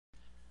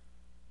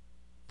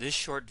This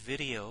short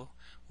video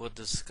will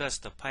discuss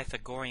the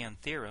Pythagorean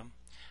Theorem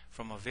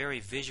from a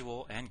very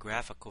visual and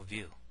graphical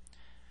view.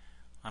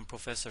 I'm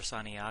Professor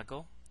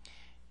Santiago,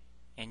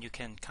 and you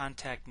can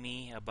contact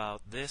me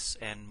about this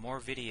and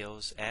more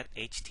videos at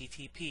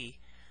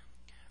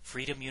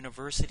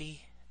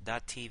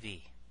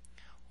http://freedomuniversity.tv,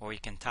 or you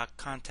can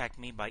contact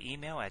me by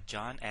email at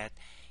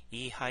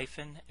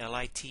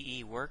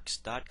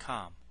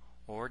john@e-liteworks.com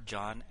or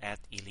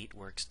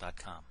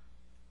john@eliteworks.com.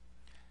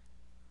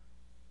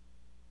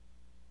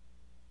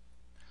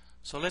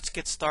 So let's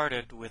get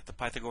started with the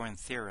Pythagorean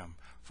Theorem.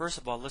 First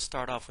of all, let's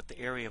start off with the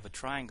area of a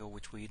triangle,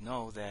 which we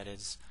know that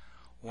is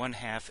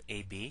 1/2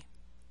 AB.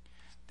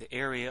 The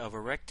area of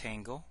a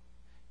rectangle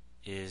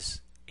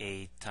is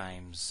A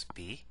times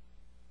B.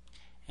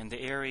 And the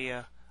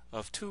area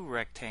of two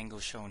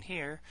rectangles shown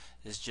here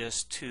is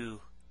just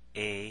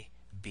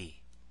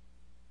 2AB.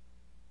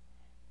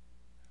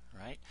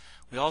 Right?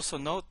 We also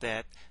note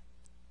that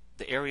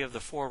the area of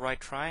the four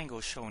right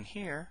triangles shown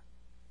here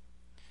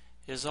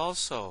is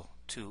also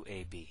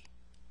 2AB,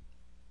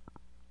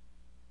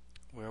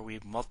 where we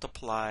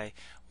multiply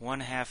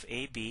 1/2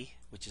 AB,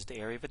 which is the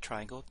area of a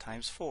triangle,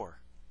 times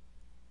 4.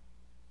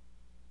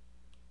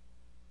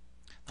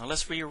 Now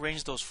let's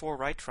rearrange those four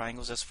right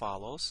triangles as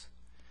follows.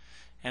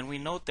 And we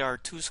note there are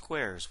two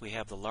squares. We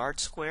have the large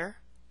square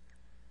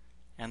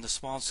and the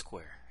small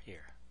square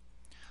here.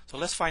 So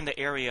let's find the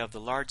area of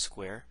the large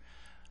square.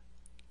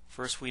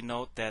 First, we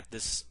note that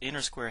this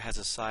inner square has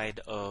a side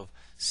of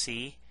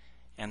C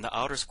and the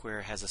outer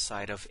square has a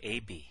side of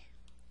AB.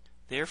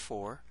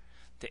 Therefore,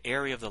 the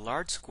area of the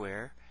large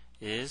square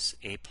is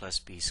A plus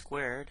B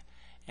squared,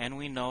 and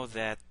we know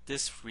that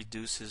this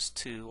reduces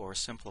to, or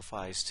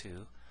simplifies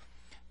to,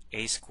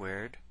 A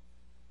squared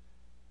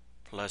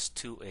plus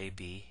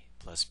 2AB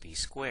plus B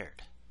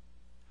squared.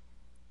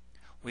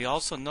 We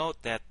also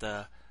note that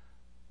the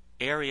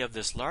area of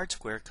this large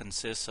square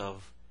consists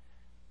of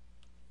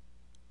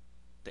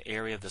the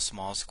area of the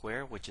small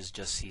square, which is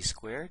just C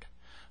squared,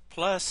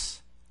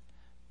 plus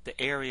the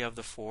area of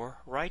the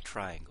four right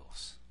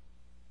triangles.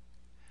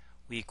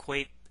 We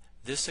equate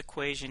this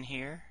equation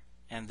here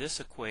and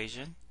this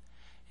equation,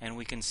 and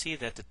we can see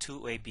that the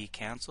 2AB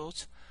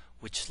cancels,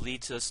 which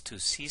leads us to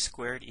C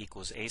squared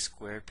equals A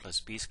squared plus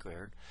B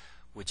squared,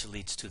 which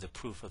leads to the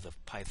proof of the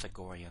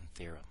Pythagorean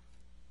theorem.